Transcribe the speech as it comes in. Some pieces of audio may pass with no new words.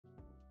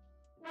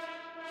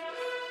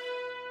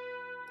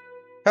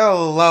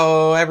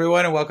Hello,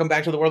 everyone, and welcome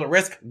back to the world of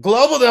Risk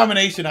Global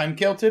Domination. I'm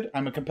Kilted.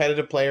 I'm a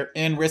competitive player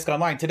in Risk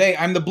Online. Today,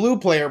 I'm the blue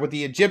player with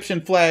the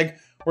Egyptian flag.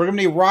 We're going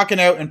to be rocking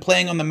out and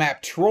playing on the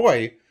map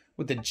Troy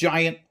with the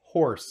giant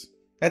horse.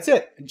 That's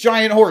it.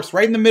 Giant horse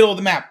right in the middle of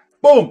the map.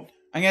 Boom!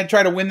 I'm going to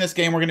try to win this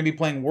game. We're going to be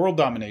playing World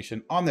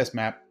Domination on this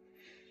map.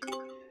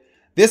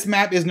 This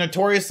map is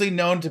notoriously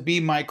known to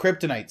be my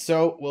kryptonite,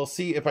 so we'll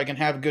see if I can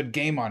have a good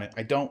game on it.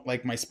 I don't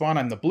like my spawn.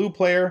 I'm the blue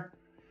player.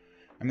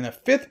 I'm in the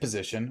 5th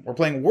position. We're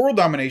playing World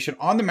Domination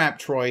on the map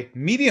Troy,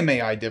 medium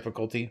AI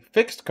difficulty,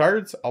 fixed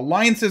cards,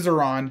 alliances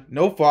are on,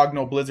 no fog,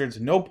 no blizzards,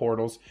 no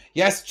portals.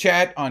 Yes,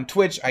 chat, on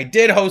Twitch, I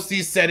did host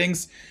these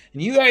settings,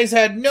 and you guys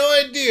had no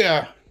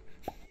idea.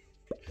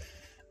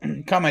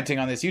 Commenting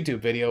on this YouTube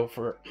video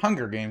for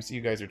Hunger Games,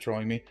 you guys are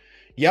trolling me.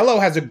 Yellow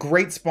has a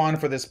great spawn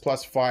for this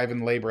 +5 in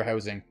labor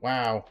housing.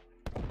 Wow.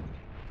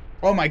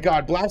 Oh my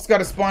god, Black's got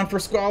a spawn for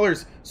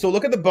Scholars. So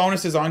look at the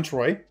bonuses on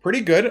Troy.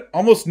 Pretty good.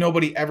 Almost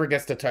nobody ever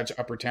gets to touch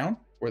Upper Town,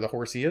 where the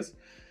horsey is.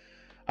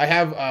 I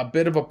have a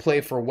bit of a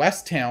play for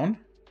West Town.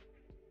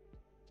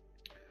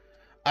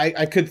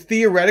 I could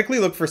theoretically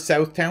look for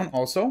South Town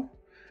also.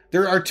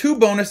 There are 2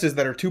 bonuses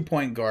that are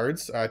 2-point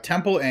guards.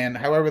 Temple and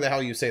however the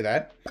hell you say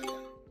that.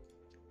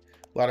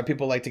 A lot of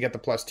people like to get the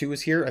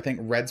 +2s here. I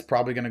think Red's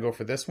probably going to go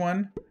for this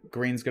one.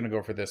 Green's going to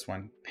go for this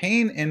one.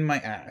 Pain in my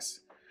ass.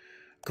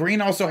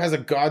 Green also has a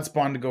god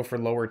spawn to go for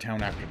Lower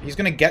Town after. He's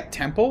going to get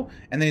Temple,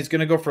 and then he's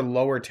going to go for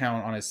Lower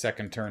Town on his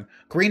 2nd turn.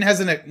 Green has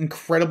an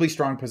incredibly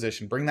strong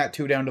position. Bring that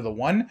 2 down to the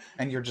 1,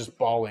 and you're just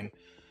balling.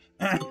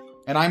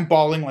 And I'm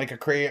balling like a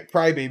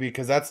crybaby,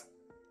 because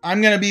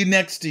I'm going to be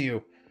next to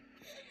you.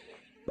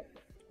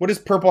 What does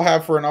Purple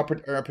have for an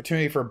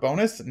opportunity for a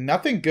bonus?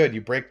 Nothing good.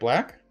 You break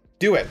Black?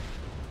 Do it.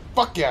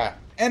 Fuck yeah.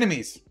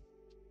 Enemies.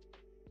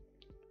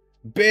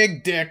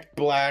 Big dick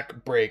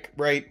Black break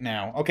right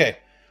now. Okay.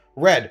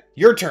 Red,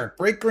 your turn.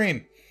 Break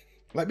Green.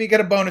 Let me get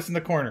a bonus in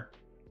the corner.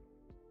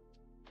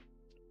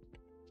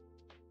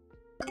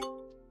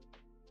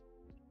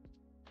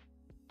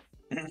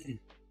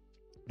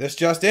 This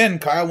just in.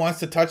 Kyle wants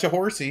to touch a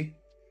horsey.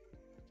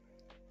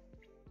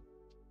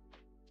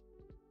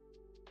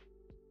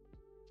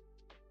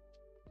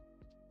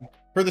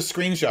 For the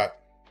screenshot.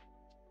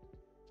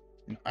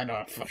 I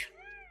know.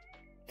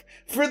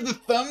 For the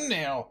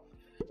thumbnail.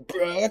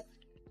 Bruh.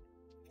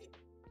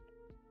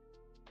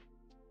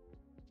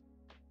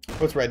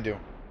 What's Red do?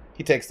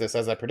 He takes this,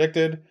 as I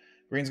predicted.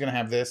 Green's going to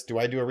have this. Do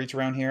I do a reach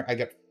around here? I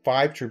get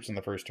 5 troops in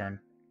the first turn.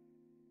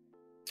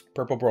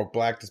 Purple broke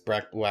Black. Does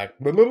Black...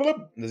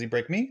 Does he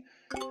break me?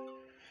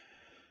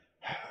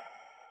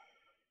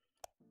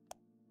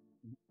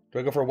 Do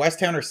I go for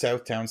West Town or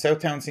South Town? South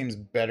Town seems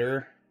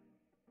better.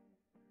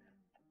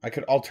 I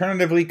could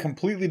alternatively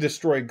completely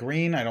destroy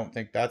Green. I don't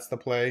think that's the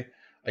play.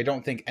 I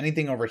don't think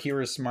anything over here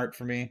is smart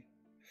for me.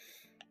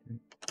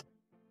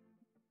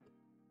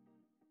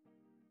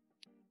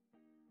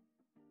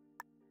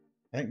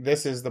 I think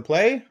this is the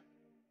play.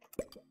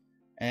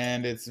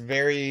 And it's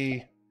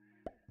very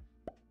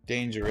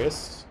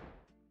dangerous.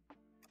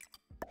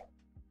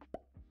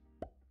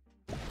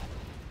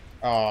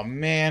 Oh,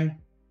 man.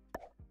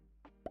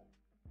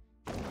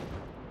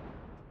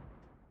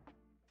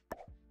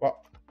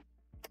 Well,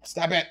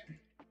 stop it.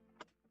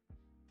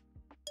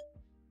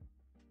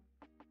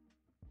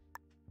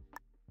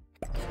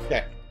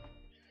 Okay.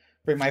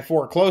 Bring my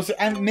 4 closer,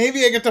 and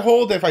maybe I get to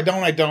hold. If I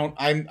don't, I don't.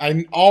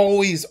 I'm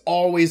always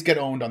get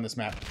owned on this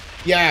map.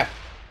 Yeah.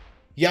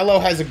 Yellow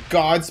has a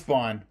god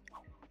spawn.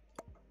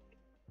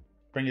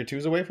 Bring your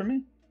 2s away from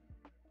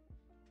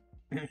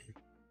me?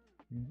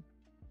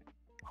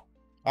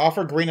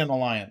 Offer Green an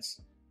alliance.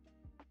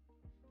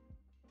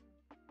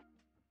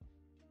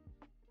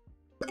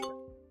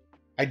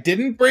 I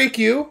didn't break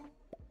you.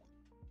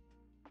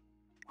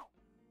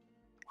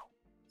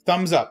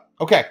 Thumbs up.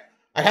 Okay.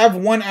 I have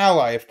 1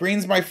 ally. If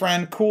Green's my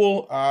friend,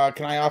 cool.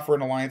 Can I offer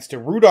an alliance to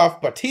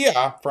Rudolph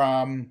Batia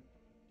from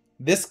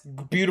this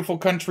beautiful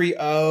country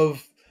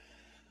of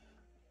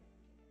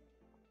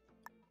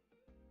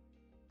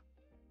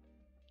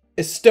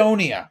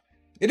Estonia?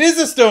 It is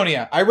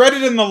Estonia. I read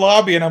it in the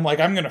lobby and I'm like,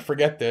 I'm going to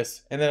forget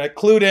this. And then I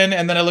clued in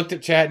and then I looked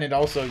at chat and it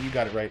also, you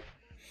got it right.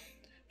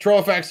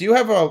 Trollifax, you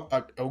have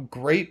a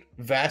great,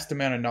 vast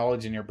amount of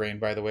knowledge in your brain,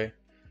 by the way.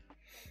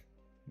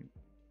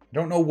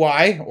 Don't know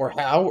why or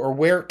how or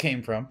where it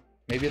came from.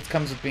 Maybe it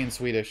comes with being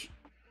Swedish.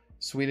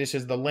 Swedish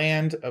is the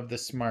land of the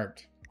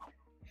smart.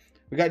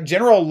 We got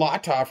General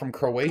Lata from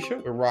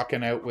Croatia. We're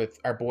rocking out with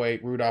our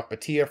boy Rudolph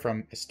Batia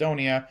from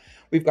Estonia.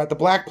 We've got the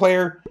black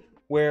player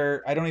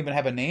where I don't even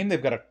have a name.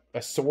 They've got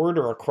a sword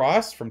or a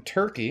cross from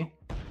Turkey.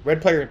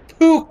 Red player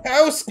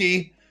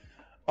Pukowski.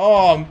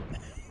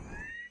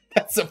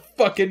 That's a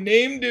fucking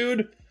name,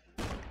 dude.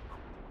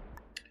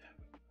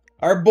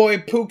 Our boy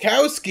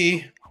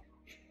Pukowski.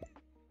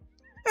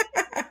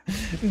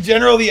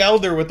 General the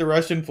Elder with the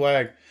Russian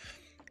flag.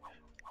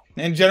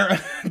 And General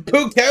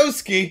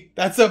Pukowski.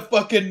 That's a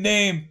fucking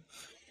name.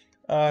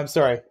 I'm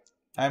sorry.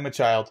 I'm a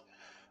child.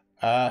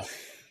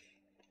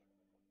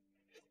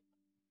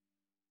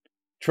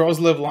 Trolls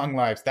live long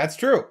lives. That's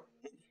true.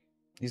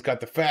 He's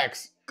got the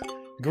facts.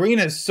 Green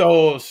is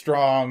so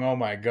strong. Oh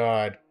my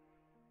god.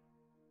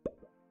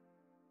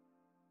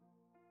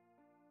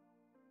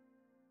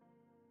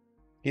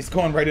 He's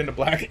going right into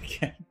black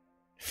again.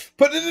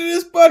 Put it in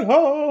his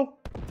butthole.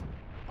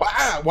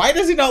 Wow. Why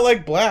does he not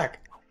like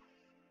black?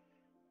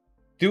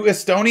 Do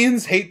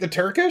Estonians hate the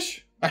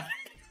Turkish?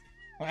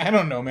 I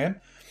don't know, man.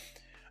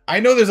 I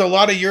know there's a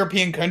lot of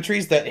European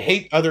countries that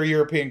hate other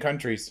European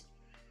countries.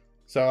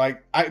 So,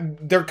 like,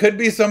 there could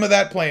be some of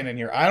that playing in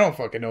here. I don't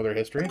fucking know their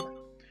history.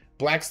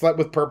 Black slept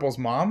with Purple's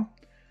mom.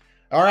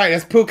 All right,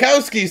 it's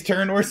Pukowski's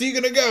turn. Where's he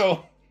gonna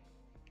go?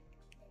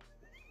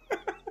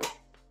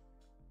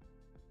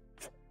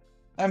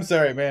 I'm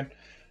sorry, man.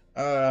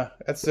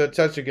 That's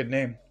such a good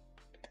name.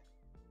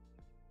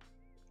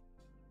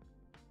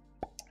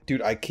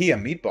 Dude,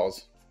 IKEA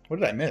meatballs.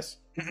 What did I miss?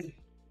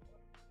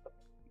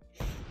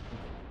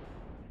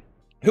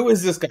 Who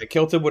is this guy?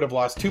 Kilted would have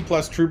lost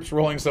 2+ troops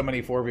rolling so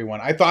many 4v1.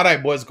 I thought I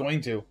was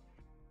going to.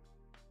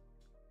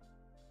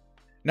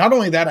 Not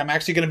only that, I'm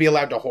actually going to be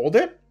allowed to hold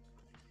it.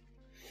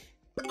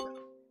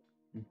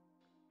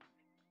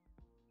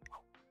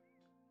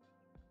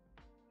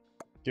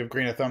 Give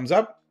green a thumbs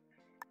up.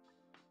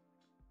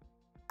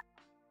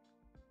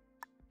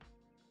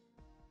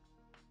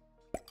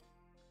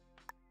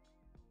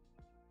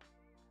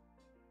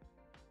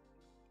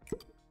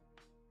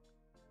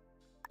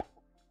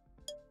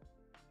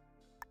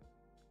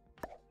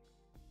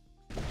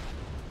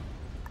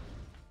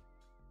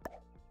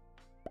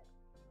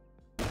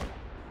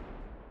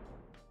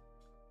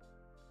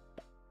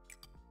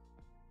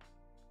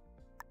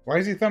 Why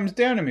is he thumbs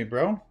down at me,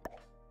 bro?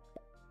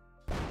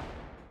 I'm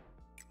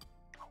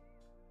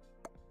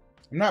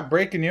not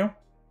breaking you.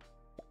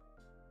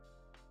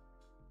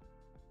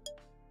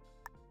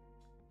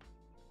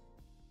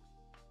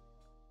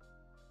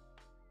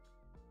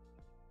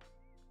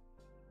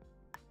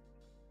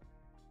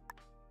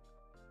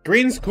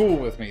 Green's cool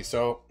with me,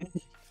 so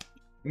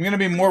I'm going to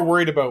be more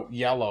worried about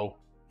yellow.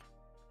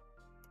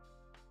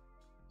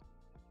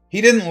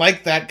 He didn't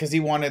like that because he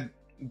wanted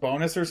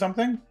bonus or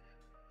something.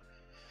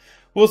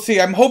 We'll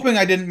see. I'm hoping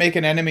I didn't make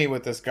an enemy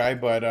with this guy,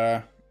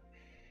 but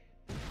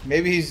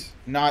maybe he's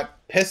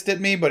not pissed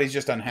at me, but he's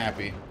just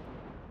unhappy.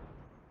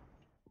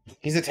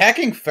 He's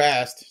attacking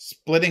fast,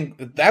 splitting.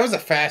 That was a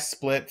fast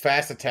split,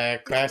 fast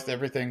attack, fast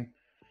everything.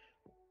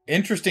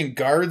 Interesting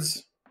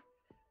guards.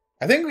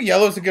 I think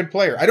yellow's a good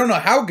player. I don't know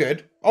how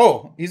good.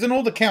 Oh, he's an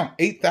old account.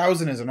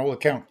 8,000 is an old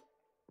account.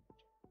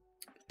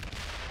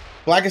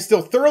 Black is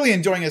still thoroughly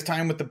enjoying his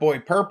time with the boy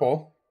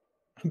Purple.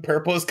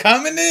 Purple's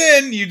coming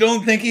in. You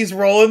don't think he's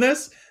rolling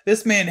this?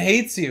 This man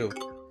hates you.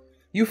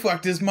 You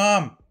fucked his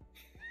mom.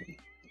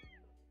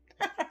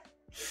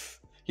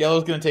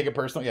 Yellow's gonna take it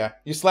personal. Yeah.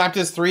 You slapped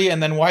his 3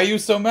 and then why are you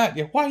so mad?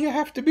 Yeah, why you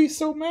have to be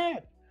so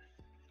mad?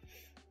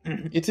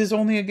 It is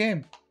only a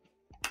game.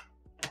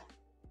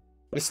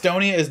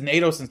 Estonia is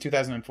NATO since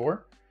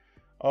 2004.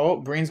 Oh,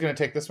 green's gonna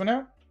take this one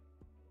out.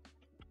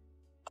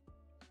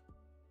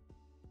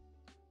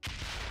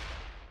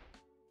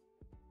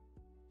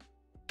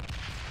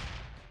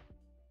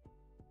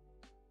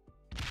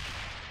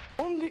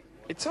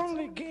 It's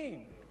only a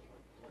game.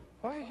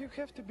 Why you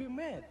have to be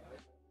mad?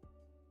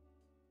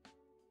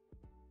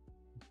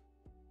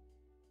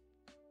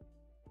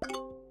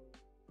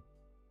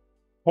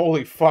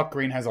 Holy fuck,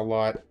 green has a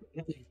lot.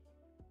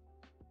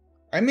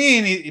 I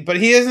mean, but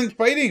he isn't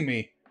fighting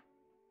me.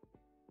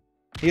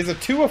 He has a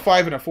 2, a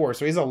 5, and a 4,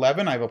 so he's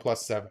 11. I have a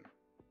 +7.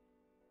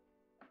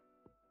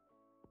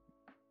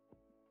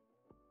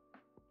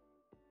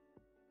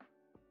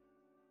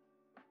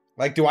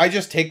 Like, do I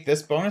just take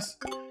this bonus?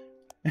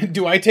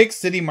 Do I take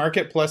City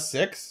Market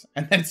 +6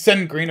 and then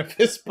send green a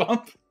fist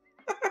bump?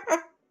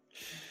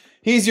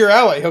 He's your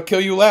ally. He'll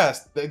kill you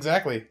last.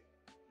 Exactly.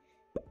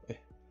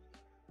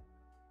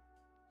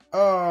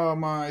 Oh,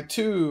 my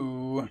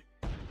 2.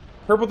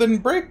 Purple didn't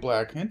break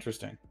black.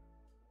 Interesting.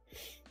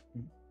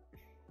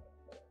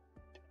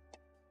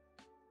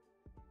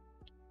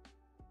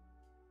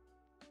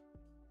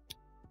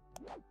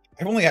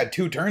 I've only had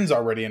 2 turns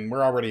already and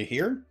we're already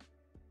here?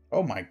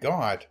 Oh my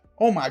god.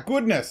 Oh my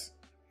goodness.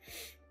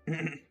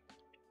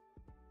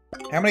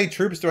 How many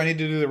troops do I need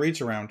to do the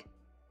reach around?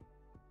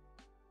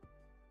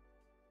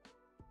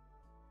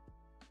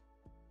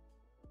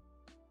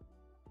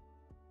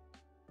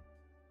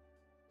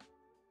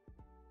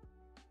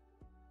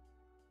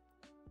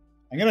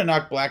 I'm gonna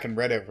knock black and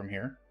red out from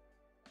here.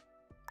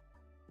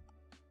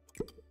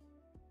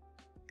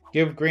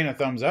 Give green a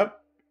thumbs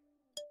up.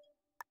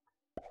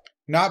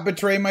 Not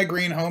betray my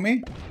green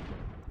homie.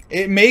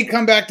 It may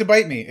come back to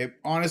bite me. It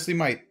honestly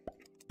might.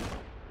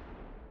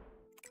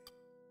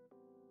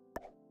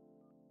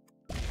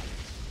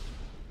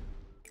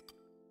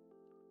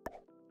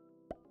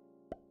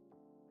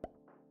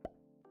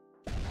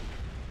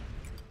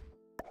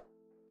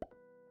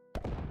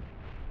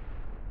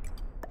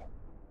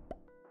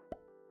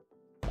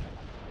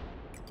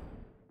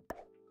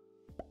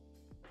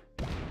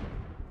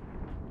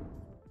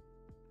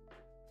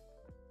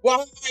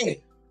 Why?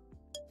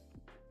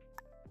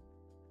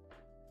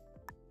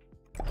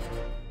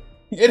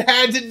 It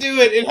had to do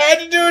it. It had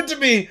to do it to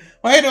me.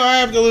 Why do I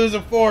have to lose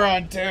a 4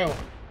 on 2?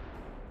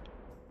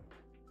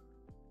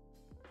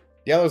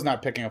 Yellow's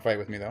not picking a fight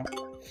with me, though.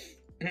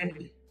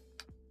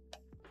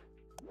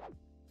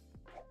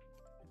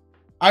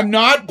 I'm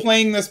not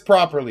playing this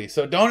properly,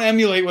 so don't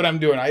emulate what I'm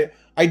doing.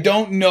 I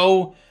don't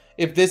know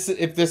if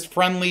this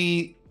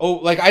friendly... Oh,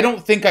 like, I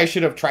don't think I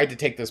should have tried to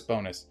take this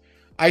bonus.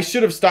 I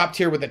should have stopped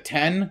here with a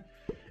 10,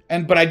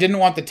 but I didn't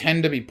want the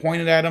 10 to be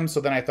pointed at him, so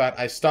then I thought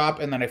I stop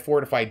and then I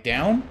fortify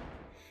down.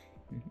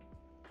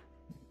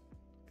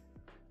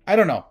 I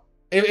don't know.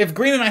 If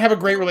Green and I have a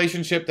great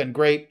relationship, then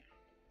great.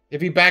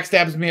 If he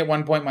backstabs me at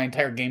one point, my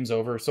entire game's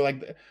over. So,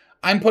 like,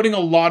 I'm putting a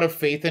lot of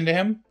faith into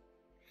him.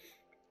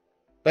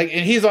 Like,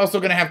 and he's also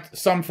going to have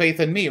some faith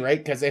in me, right?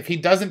 Because if he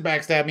doesn't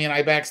backstab me and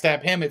I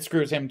backstab him, it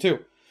screws him too.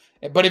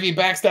 But if he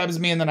backstabs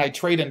me and then I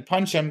trade and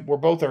punch him, we're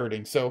both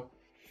hurting. So,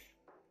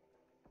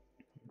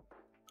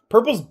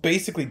 Purple's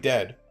basically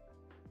dead.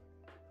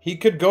 He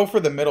could go for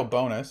the middle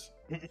bonus.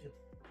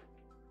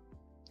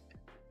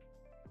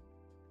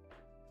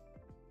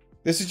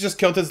 This is just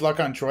Kilted's luck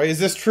on Troy. Is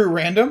this true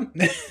random?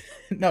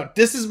 No,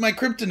 this is my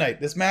kryptonite.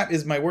 This map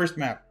is my worst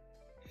map.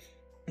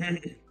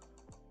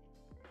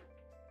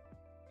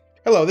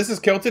 Hello, this is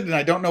Kilted, and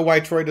I don't know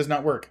why Troy does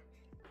not work.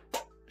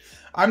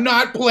 I'm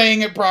not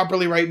playing it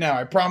properly right now.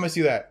 I promise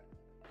you that.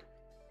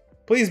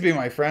 Please be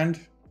my friend.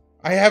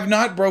 I have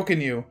not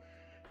broken you.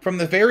 From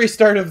the very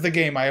start of the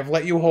game, I have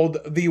let you hold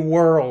the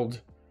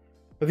world.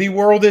 The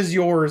world is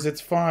yours.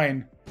 It's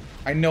fine.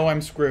 I know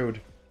I'm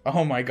screwed.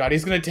 Oh my god,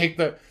 he's gonna take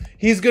the...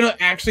 He's gonna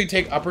actually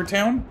take Upper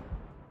Town?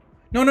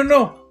 No, no,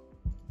 no.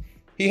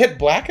 He hit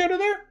Black out of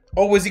there?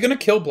 Oh, was he gonna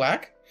kill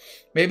Black?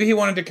 Maybe he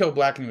wanted to kill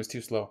Black and he was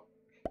too slow.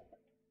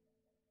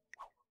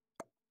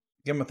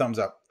 Give him a thumbs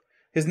up.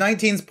 His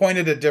 19's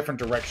pointed a different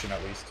direction,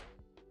 at least.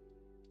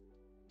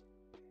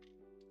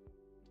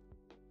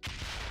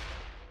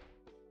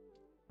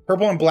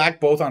 Purple and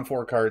Black both on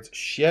 4 cards.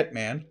 Shit,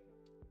 man.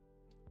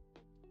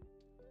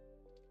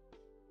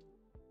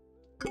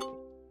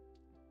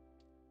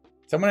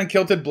 Someone in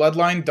Kilted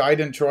Bloodline died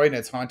in Troy and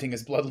it's haunting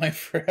his bloodline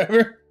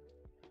forever.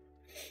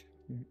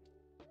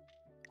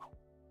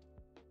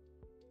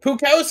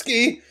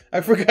 Pukowski! I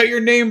forgot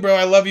your name, bro.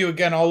 I love you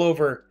again all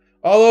over.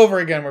 All over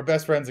again. We're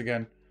best friends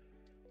again.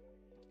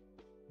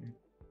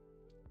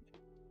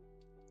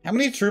 How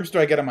many troops do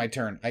I get on my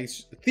turn?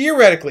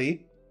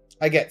 Theoretically,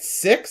 I get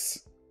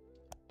 6.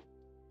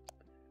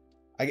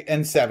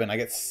 And 7. I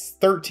get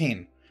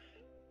 13.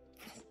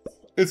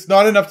 It's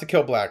not enough to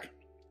kill Black.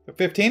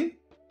 15?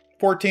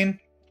 14.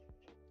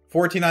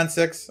 14 on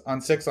 6.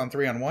 On 6 on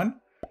 3 on 1.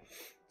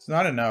 It's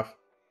not enough.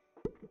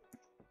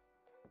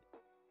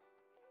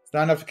 It's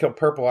not enough to kill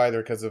Purple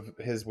either because of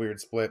his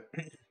weird split.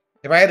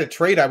 If I had to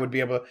trade, I would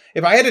be able to...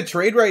 If I had to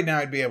trade right now,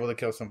 I'd be able to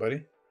kill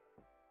somebody.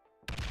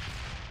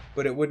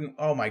 But it wouldn't...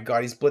 Oh my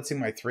god, he's blitzing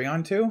my 3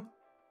 on 2?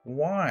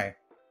 Why?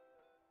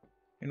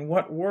 In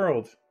what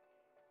world?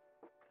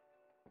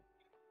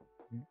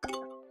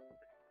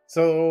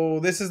 So,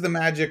 this is the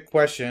magic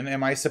question.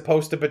 Am I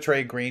supposed to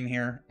betray Green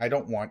here? I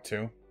don't want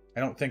to. I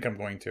don't think I'm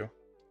going to.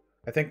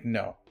 I think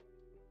no.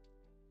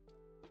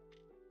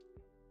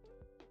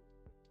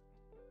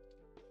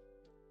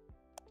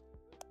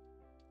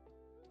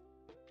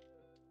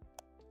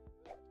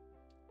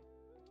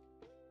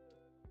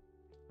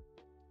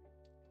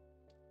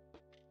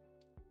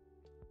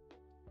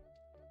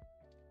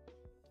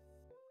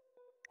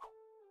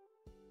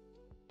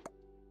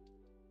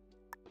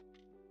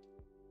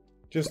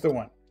 Just the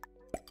one.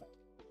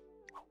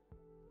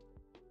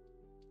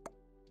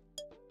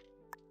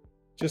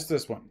 Just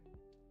this one.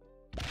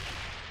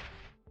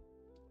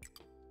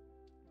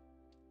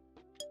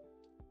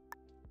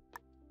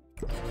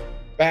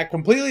 Back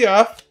completely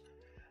off.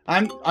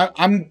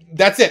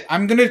 That's it.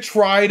 I'm gonna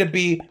try to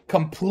be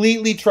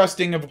completely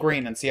trusting of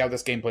Green and see how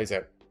this game plays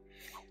out.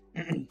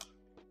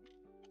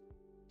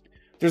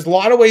 There's a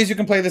lot of ways you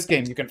can play this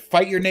game. You can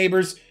fight your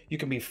neighbors. You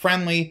can be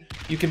friendly.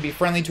 You can be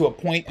friendly to a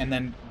point and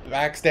then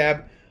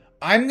backstab.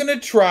 I'm going to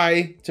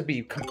try to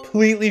be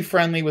completely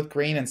friendly with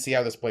Green and see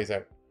how this plays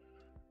out.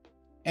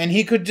 And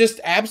he could just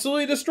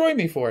absolutely destroy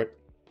me for it.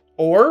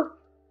 Or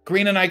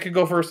Green and I could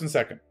go first and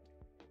second.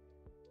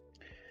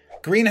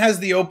 Green has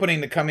the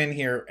opening to come in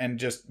here and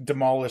just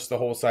demolish the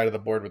whole side of the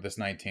board with this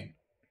 19.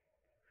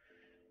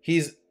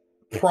 He's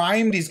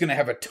primed. He's going to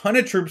have a ton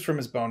of troops from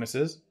his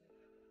bonuses.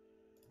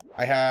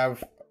 I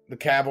have the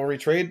cavalry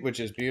trade, which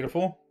is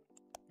beautiful,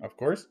 of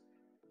course.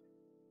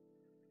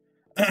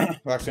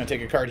 Black's going to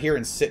take a card here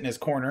and sit in his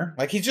corner.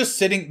 Like, he's just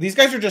sitting. These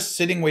guys are just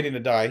sitting, waiting to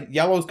die.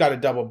 Yellow's got a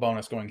double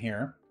bonus going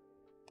here.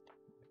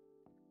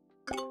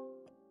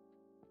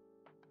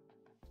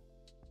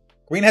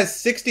 Green has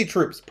 60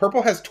 troops.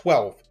 Purple has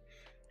 12.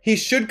 He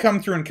should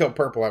come through and kill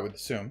Purple, I would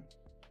assume.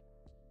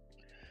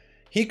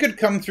 He could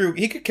come through.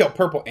 He could kill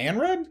Purple and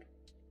Red?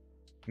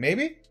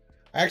 Maybe?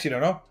 I actually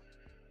don't know.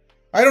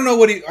 I don't know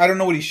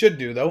what he should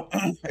do, though.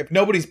 If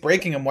nobody's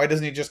breaking him, why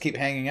doesn't he just keep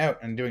hanging out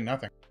and doing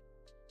nothing?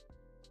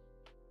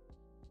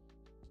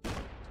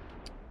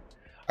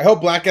 I hope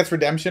black gets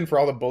redemption for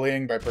all the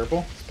bullying by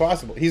purple. It's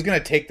possible. He's going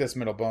to take this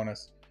middle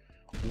bonus.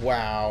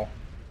 Wow.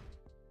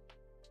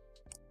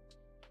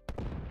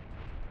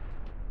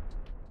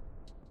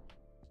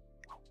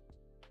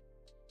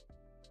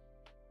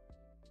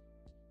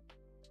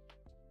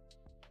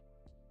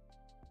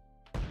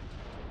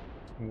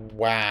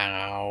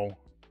 Wow.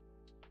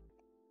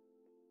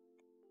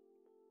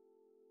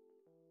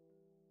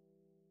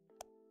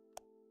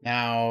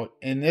 Now,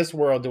 in this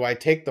world, do I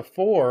take the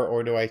 4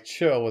 or do I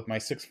chill with my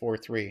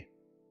 6-4-3?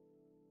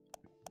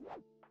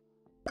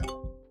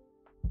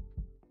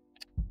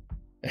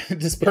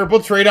 Does purple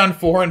trade on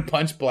 4 and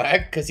punch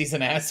black because he's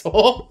an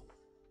asshole?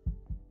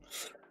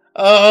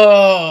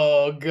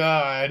 Oh,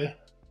 God.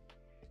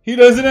 He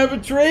doesn't have a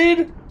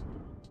trade?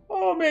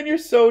 Oh, man, you're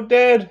so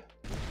dead.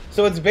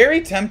 So it's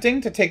very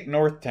tempting to take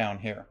Northtown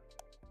here.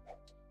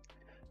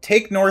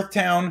 Take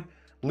Northtown.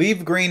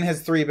 Leave green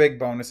his 3 big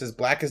bonuses.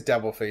 Black is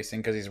devil facing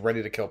because he's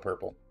ready to kill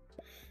purple.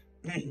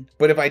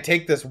 But if I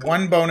take this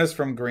 1 bonus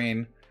from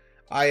green,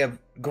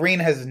 green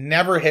has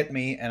never hit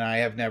me and I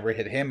have never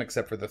hit him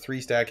except for the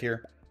 3 stack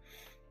here.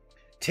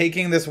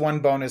 Taking this 1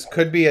 bonus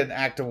could be an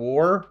act of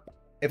war.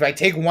 If I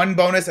take 1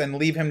 bonus and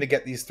leave him to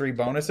get these 3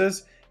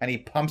 bonuses and he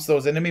pumps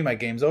those into me, my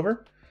game's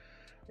over.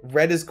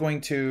 Red is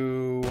going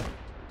to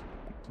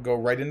go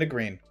right into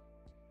green.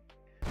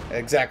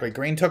 Exactly.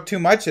 Green took too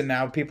much and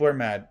now people are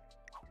mad.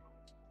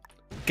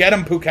 Get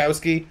him,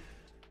 Pukowski.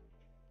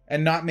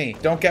 And not me.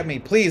 Don't get me.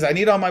 Please, I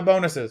need all my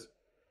bonuses.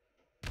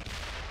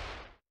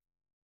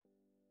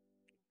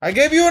 I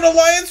gave you an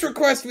alliance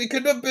request. We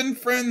could have been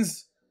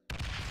friends.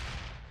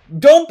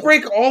 Don't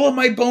break all of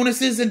my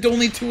bonuses and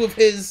only 2 of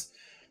his.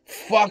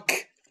 Fuck.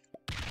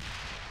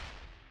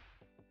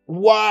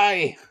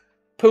 Why?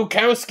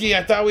 Pukowski,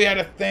 I thought we had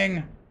a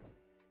thing.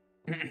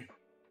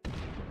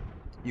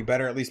 You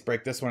better at least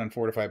break this one and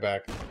fortify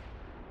back.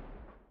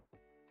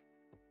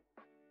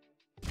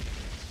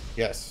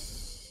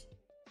 Yes.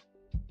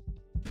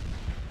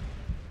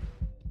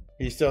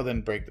 He still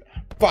didn't break the...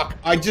 Fuck!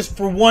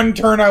 For 1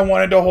 turn I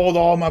wanted to hold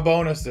all my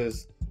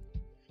bonuses.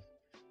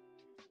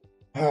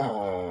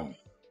 Do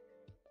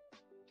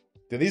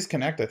these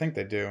connect? I think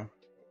they do.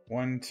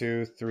 1,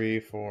 2, 3,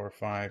 4,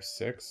 5,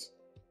 6.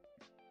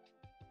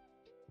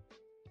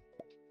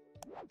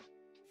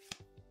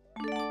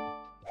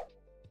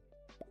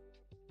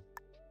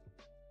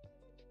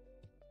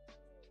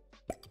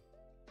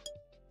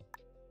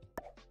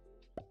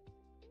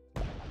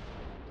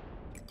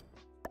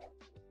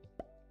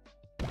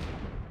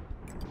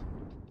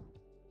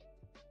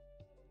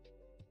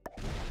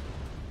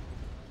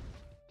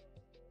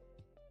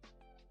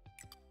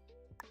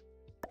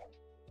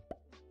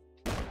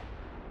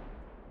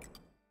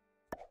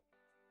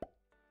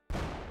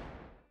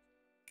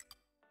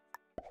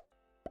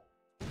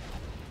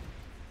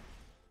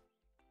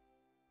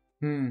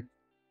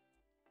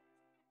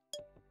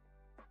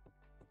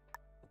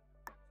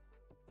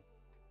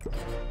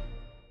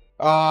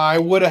 I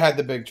would have had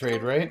the big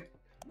trade, right?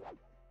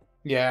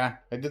 Yeah,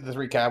 I did the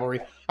 3 cavalry.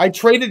 I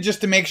traded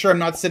just to make sure I'm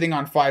not sitting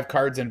on 5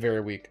 cards and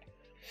very weak.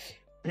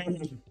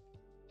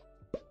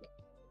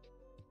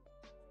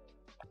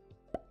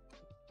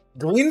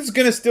 Green's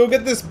gonna still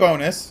get this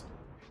bonus.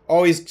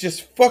 Oh, he's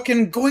just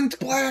fucking going to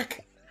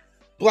black.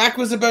 Black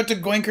was about to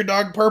goinker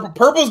dog purple.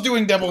 Purple's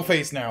doing double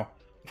face now.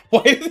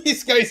 Why do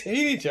these guys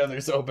hate each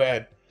other so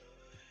bad?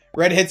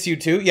 Red hits you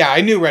too? Yeah,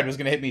 I knew red was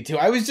going to hit me too.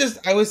 I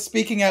was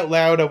speaking out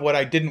loud of what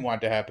I didn't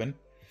want to happen.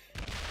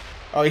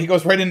 Oh, he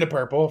goes right into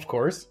purple, of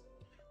course.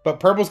 But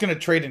purple's going to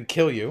trade and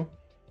kill you.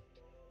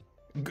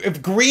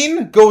 If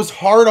green goes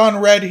hard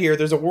on red here,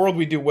 there's a world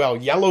we do well.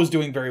 Yellow's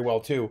doing very well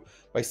too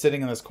by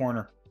sitting in this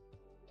corner.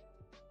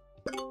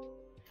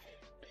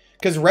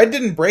 Because red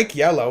didn't break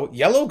yellow.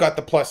 Yellow got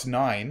the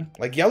 +9.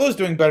 Like, yellow's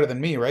doing better than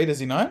me, right? Is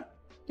he not?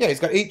 Yeah, he's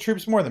got 8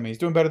 troops more than me. He's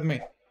doing better than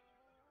me.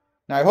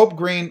 Now, I hope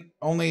green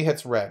only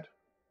hits red.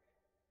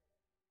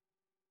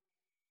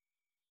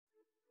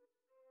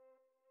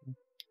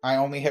 I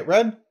only hit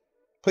red.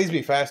 Please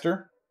be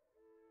faster.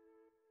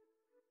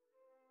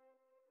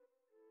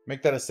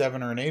 Make that a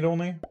 7 or an 8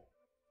 only.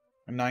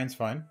 A 9's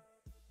fine.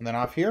 And then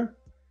off here.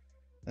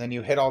 And then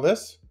you hit all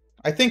this.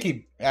 I think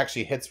he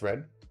actually hits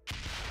red.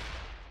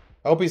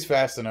 I hope he's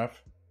fast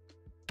enough.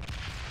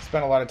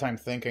 Spent a lot of time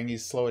thinking.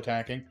 He's slow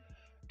attacking.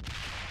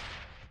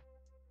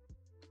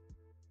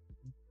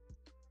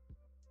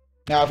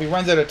 Now, if he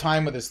runs out of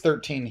time with his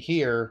 13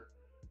 here,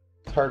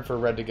 it's hard for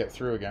red to get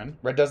through again.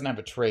 Red doesn't have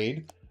a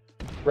trade.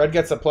 Red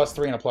gets a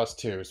 +3 and a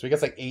 +2. So he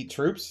gets like 8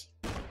 troops.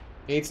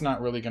 8's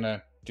not really going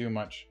to do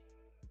much.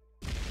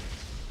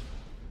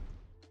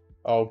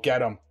 Oh,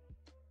 get him.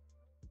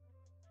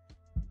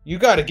 You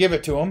got to give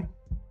it to him.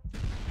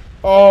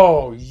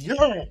 Oh,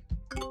 yeah.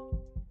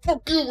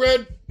 Fuck you,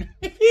 red.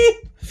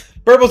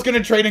 Purple's going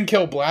to trade and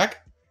kill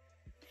black.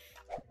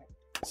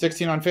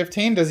 16 on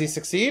 15. Does he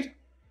succeed?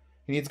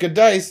 He needs good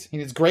dice. He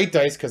needs great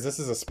dice because this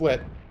is a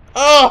split.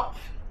 Oh,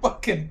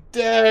 fucking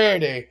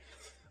dirty.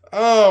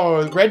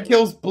 Oh, red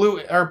kills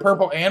blue or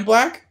purple and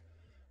black?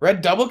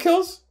 Red double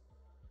kills?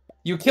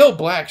 You kill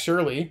black,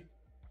 surely.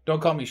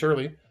 Don't call me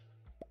Shirley.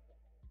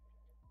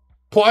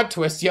 Plot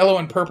twist, yellow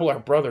and purple are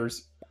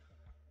brothers.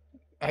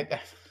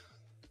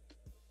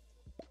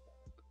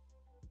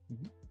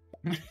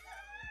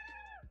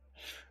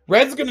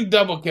 Red's gonna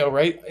double kill,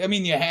 right? I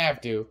mean, you have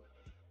to.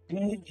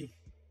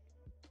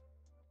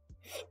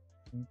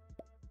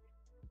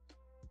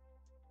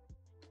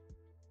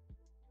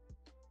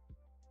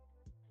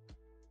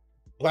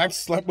 Black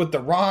slept with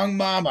the wrong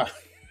mama.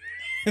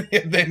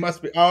 They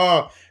must be.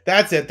 Oh,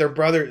 that's it. Their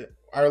brother.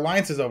 Our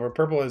alliance is over.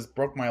 Purple has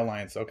broke my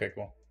alliance. Okay,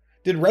 cool.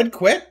 Did Red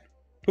quit?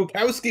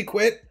 Pukowski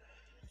quit?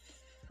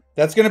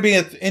 That's going to be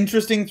an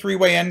interesting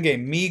three-way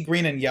endgame. Me,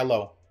 green, and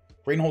yellow.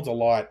 Green holds a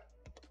lot.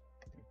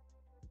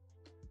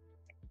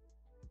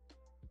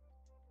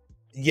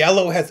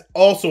 Yellow has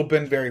also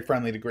been very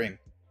friendly to green.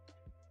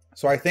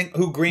 So I think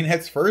who green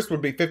hits first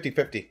would be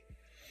 50-50.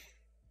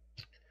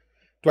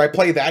 Do I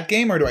play that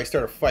game or do I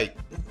start a fight?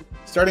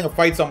 Starting a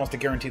fight's almost a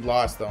guaranteed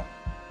loss, though.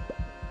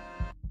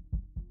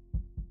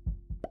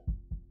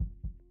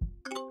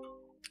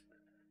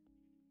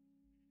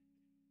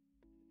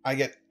 I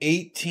get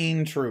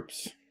 18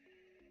 troops.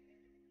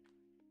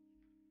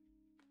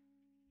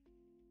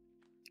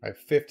 I have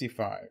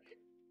 55.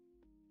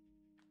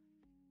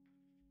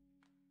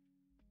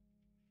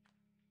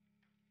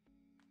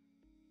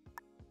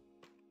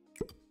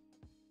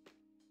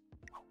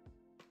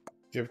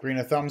 Give green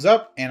a thumbs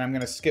up, and I'm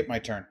going to skip my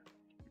turn.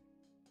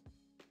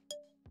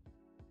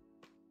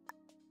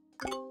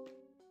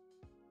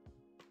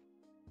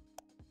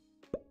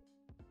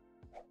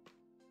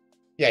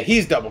 Yeah,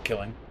 he's double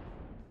killing.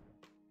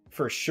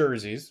 For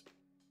surezies.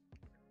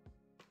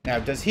 Now,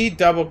 does he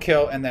double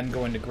kill and then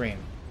go into green?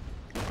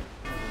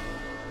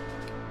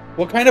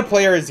 What kind of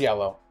player is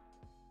yellow?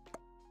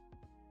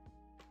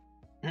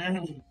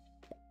 I'm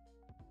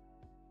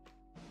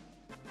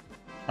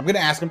going to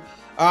ask him.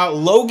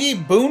 Logie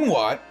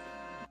Boonwat.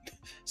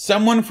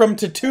 Someone from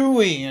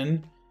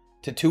Tatooine.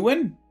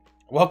 Tatooine?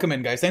 Welcome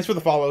in, guys. Thanks for the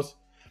follows.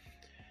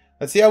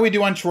 Let's see how we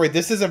do on Troy.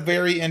 This is a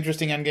very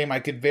interesting endgame. I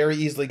could very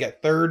easily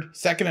get third.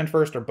 Second and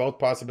first are both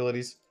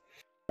possibilities.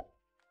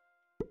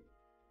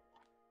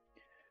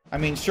 I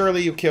mean,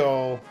 surely you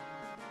kill...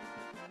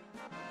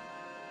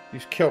 You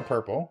kill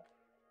purple.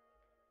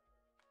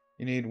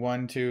 You need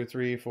 1, 2,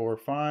 3, 4,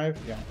 5.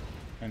 Yeah.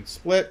 And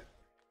split.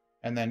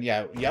 And then,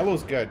 yeah,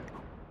 yellow's good.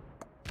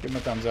 Give him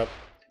a thumbs up.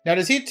 Now,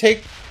 does he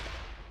take...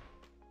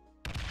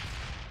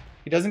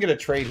 He doesn't get a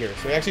trade here,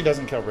 so he actually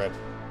doesn't kill red.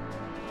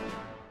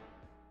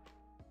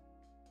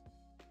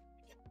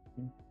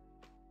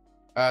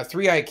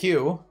 3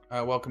 IQ.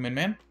 Welcome in,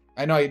 man.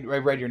 I know I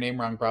read your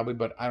name wrong, probably,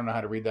 but I don't know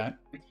how to read that.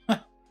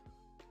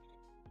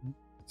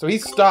 So he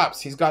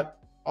stops. He's got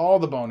all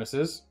the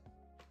bonuses.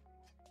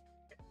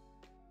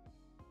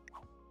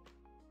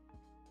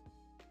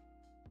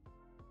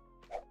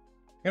 I'm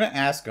going to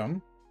ask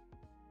him.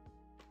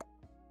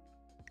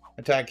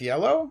 Attack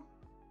yellow?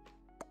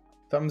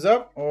 Thumbs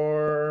up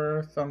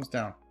or thumbs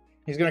down?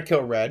 He's going to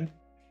kill red.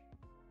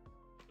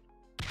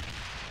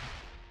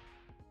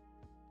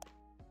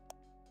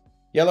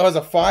 Yellow has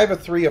a 5, a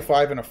 3, a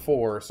 5, and a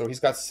 4. So he's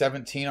got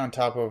 17 on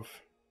top of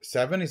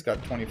 7. He's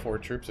got 24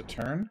 troops a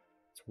turn.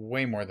 It's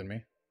way more than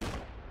me.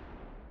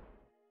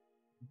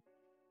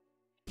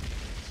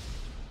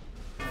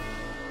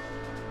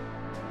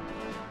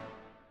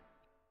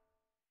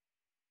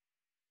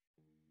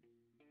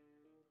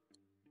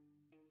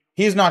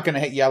 He's not going to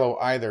hit yellow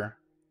either.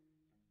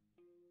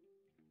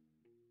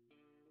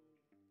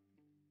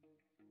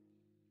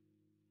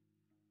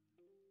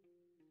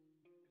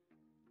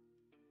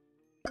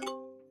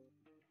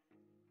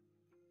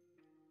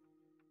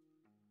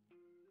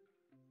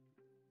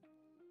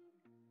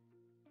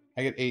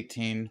 I get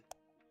 18.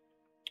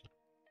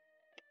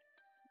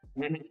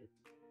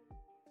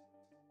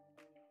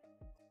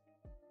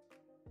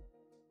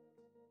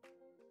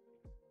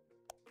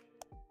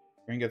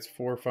 Green gets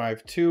 4,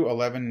 5, 2,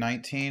 11,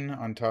 19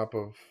 on top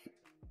of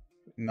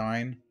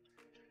 9,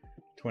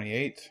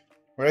 28.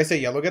 What did I say?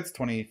 Yellow gets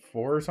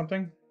 24 or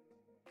something?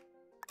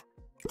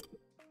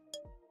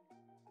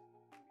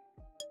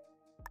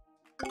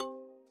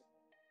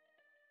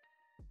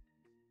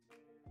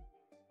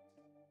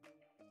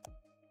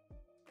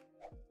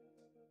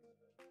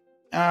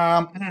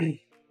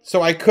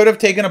 So I could have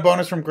taken a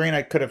bonus from green.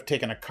 I could have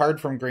taken a card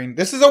from green.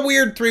 This is a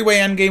weird three-way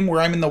endgame where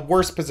I'm in the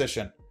worst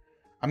position.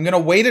 I'm going to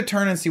wait a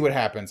turn and see what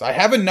happens. I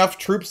have enough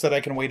troops that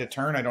I can wait a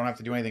turn. I don't have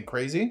to do anything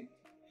crazy.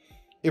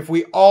 If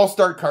we all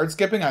start card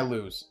skipping, I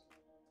lose.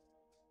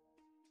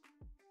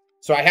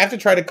 So I have to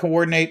try to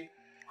coordinate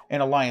an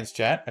alliance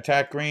chat.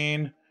 Attack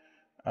green,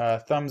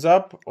 thumbs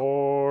up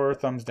or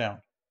thumbs down.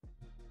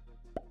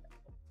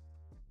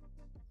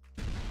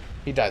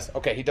 He does.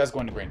 Okay, he does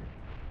go into green.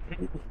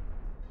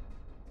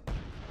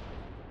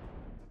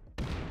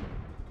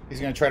 He's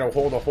going to try to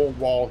hold a whole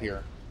wall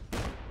here.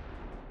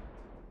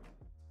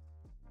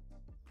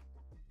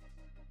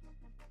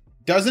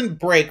 Doesn't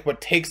break,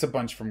 but takes a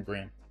bunch from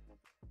green.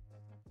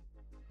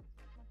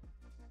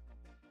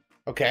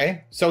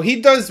 Okay, so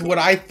he does what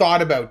I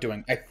thought about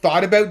doing. I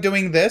thought about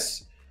doing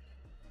this,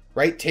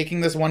 right?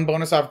 Taking this one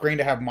bonus off green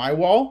to have my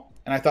wall,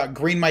 and I thought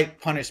green might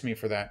punish me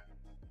for that.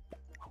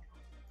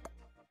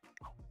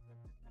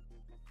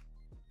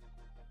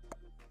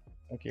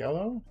 Like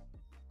yellow.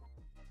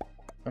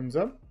 Thumbs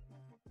up.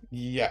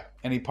 Yeah,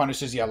 and he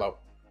punishes yellow.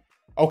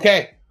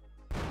 Okay.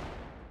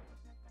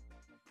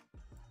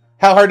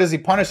 How hard does he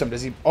punish him?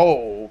 Does he...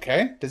 Oh,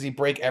 okay. Does he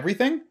break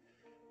everything?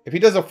 If he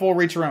does a full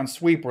reach around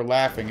sweep, we're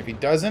laughing. If he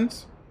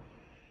doesn't...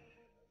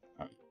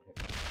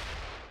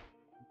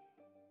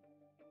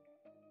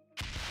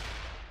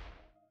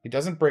 He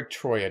doesn't break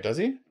Troya, does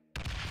he?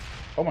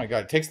 Oh my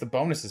god, it takes the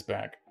bonuses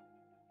back.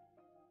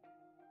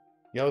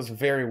 Yellow's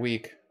very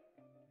weak.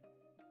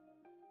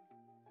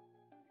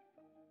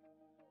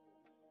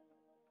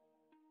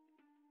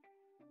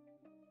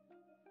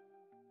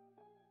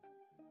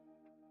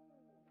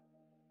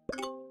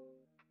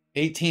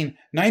 $18.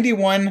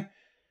 91.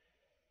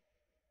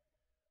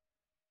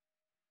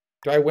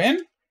 Do I win?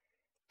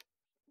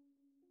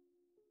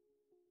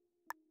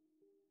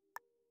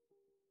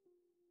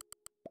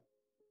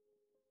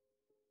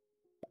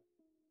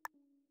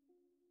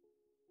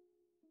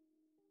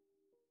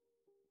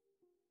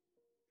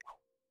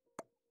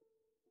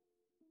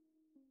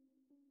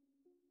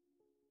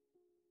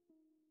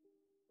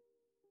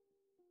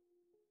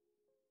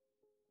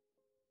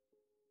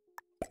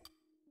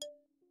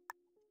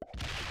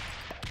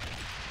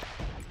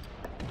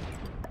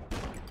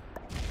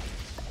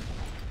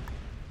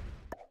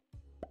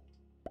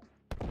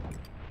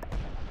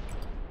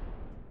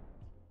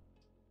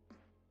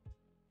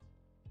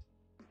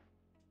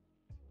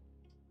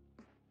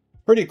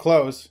 Pretty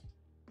close.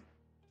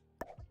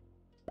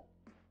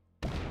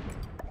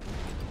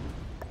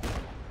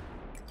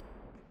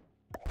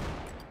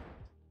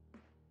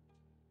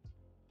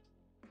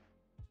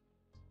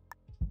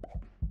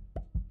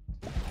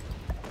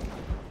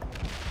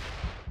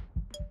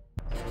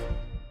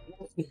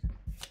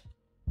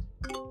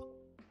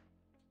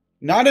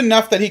 Not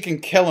enough that he can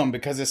kill him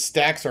because his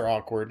stacks are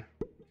awkward.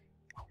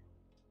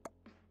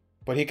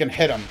 But he can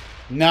hit him.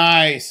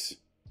 Nice.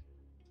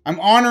 I'm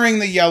honoring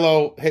the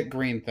yellow hit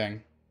green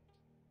thing.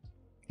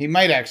 He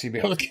might actually be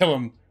able to kill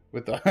him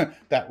with the,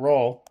 that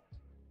roll.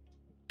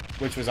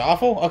 Which was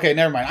awful. Okay,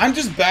 never mind. I'm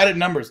just bad at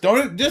numbers.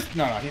 Don't just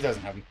no, he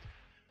doesn't have them.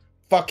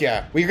 Fuck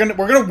yeah. We're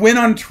gonna win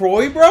on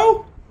Troy,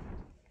 bro?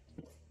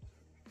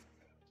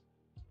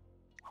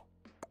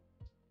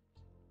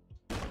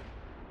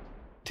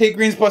 Take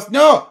green's plus...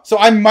 No! So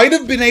I might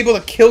have been able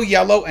to kill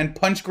yellow and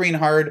punch green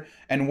hard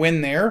and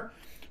win there.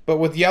 But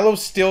with yellow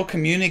still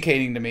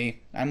communicating to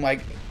me, I'm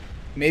like...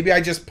 Maybe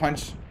I just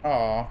punch...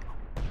 Aw.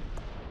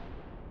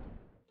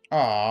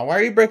 Aw, why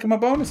are you breaking my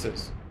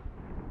bonuses?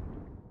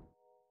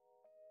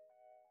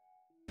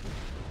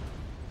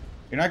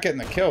 You're not getting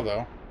the kill,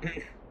 though.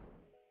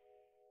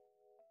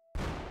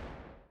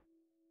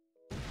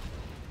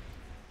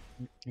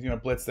 He's gonna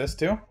blitz this,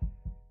 too?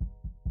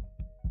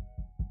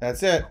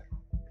 That's it.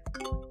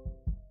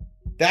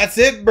 That's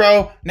it,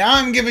 bro. Now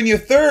I'm giving you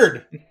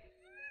third.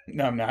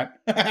 No, I'm not.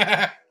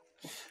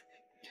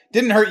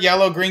 Didn't hurt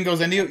yellow. Green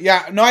goes into you.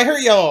 Yeah, no, I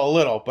hurt yellow a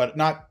little, but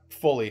not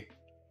fully.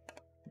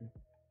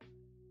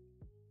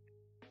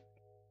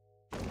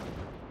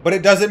 But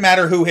it doesn't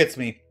matter who hits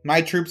me.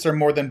 My troops are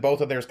more than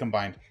both of theirs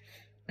combined.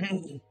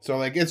 So,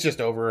 like, it's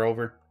just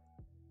over.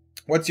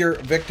 What's your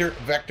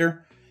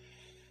vector?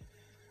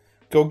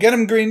 Go get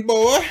him, green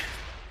boy.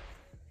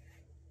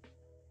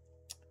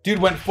 Dude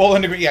went full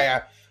into green.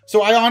 Yeah.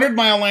 So I honored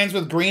my alliance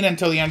with green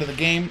until the end of the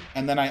game,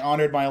 and then I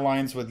honored my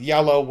alliance with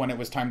yellow when it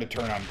was time to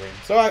turn on green.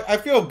 So I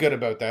feel good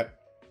about that.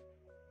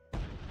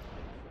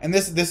 And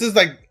this is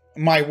like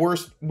my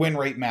worst win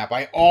rate map.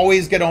 I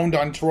always get owned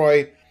on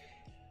Troy.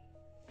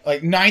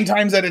 Like 9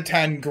 times out of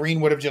 10, green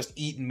would have just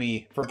eaten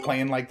me for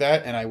playing like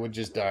that, and I would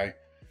just die.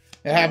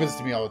 It happens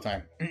to me all the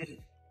time.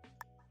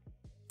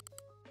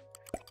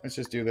 Let's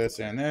just do this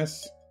and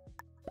this.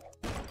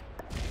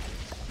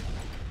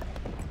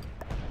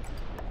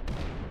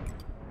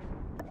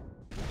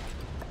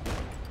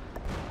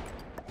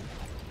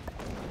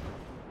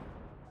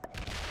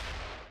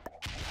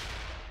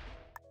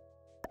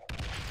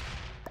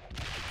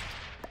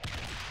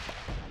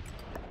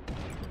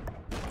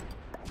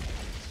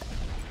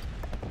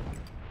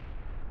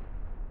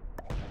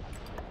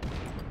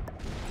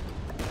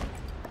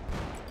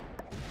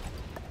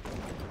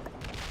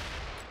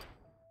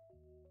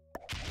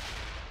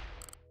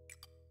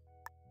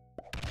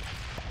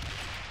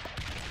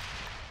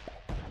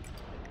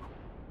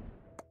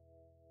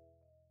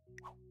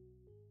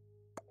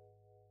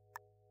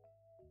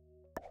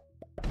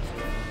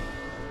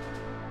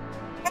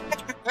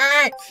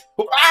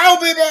 Wow,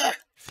 baby!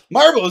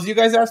 Marbles, you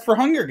guys asked for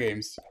Hunger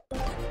Games.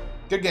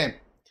 Good game.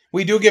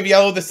 We do give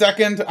yellow the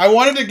second. I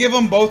wanted to give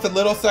them both a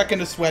little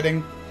second of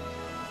sweating.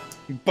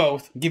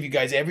 Both. Give you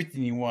guys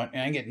everything you want,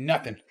 and I get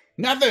nothing.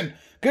 Nothing!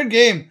 Good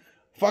game.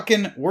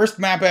 Fucking worst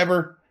map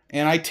ever.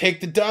 And I take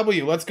the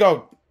W. Let's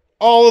go.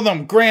 All of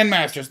them.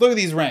 Grandmasters. Look at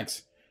these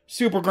ranks.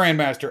 Super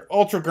Grandmaster.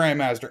 Ultra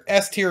Grandmaster.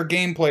 S tier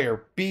game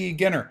player.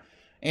 Beginner.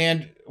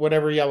 And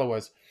whatever yellow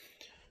was.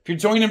 If you're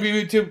joining from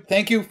YouTube,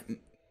 thank you.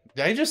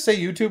 Did I just say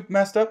YouTube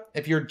messed up?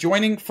 If you're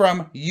joining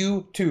from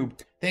YouTube,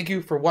 Thank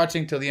you for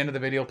watching till the end of the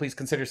video. Please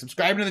consider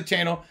subscribing to the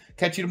channel.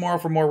 Catch you tomorrow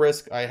for more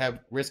Risk. I have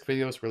Risk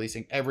videos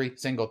releasing every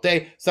single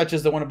day, such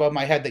as the one above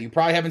my head that you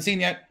probably haven't seen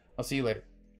yet. I'll see you later.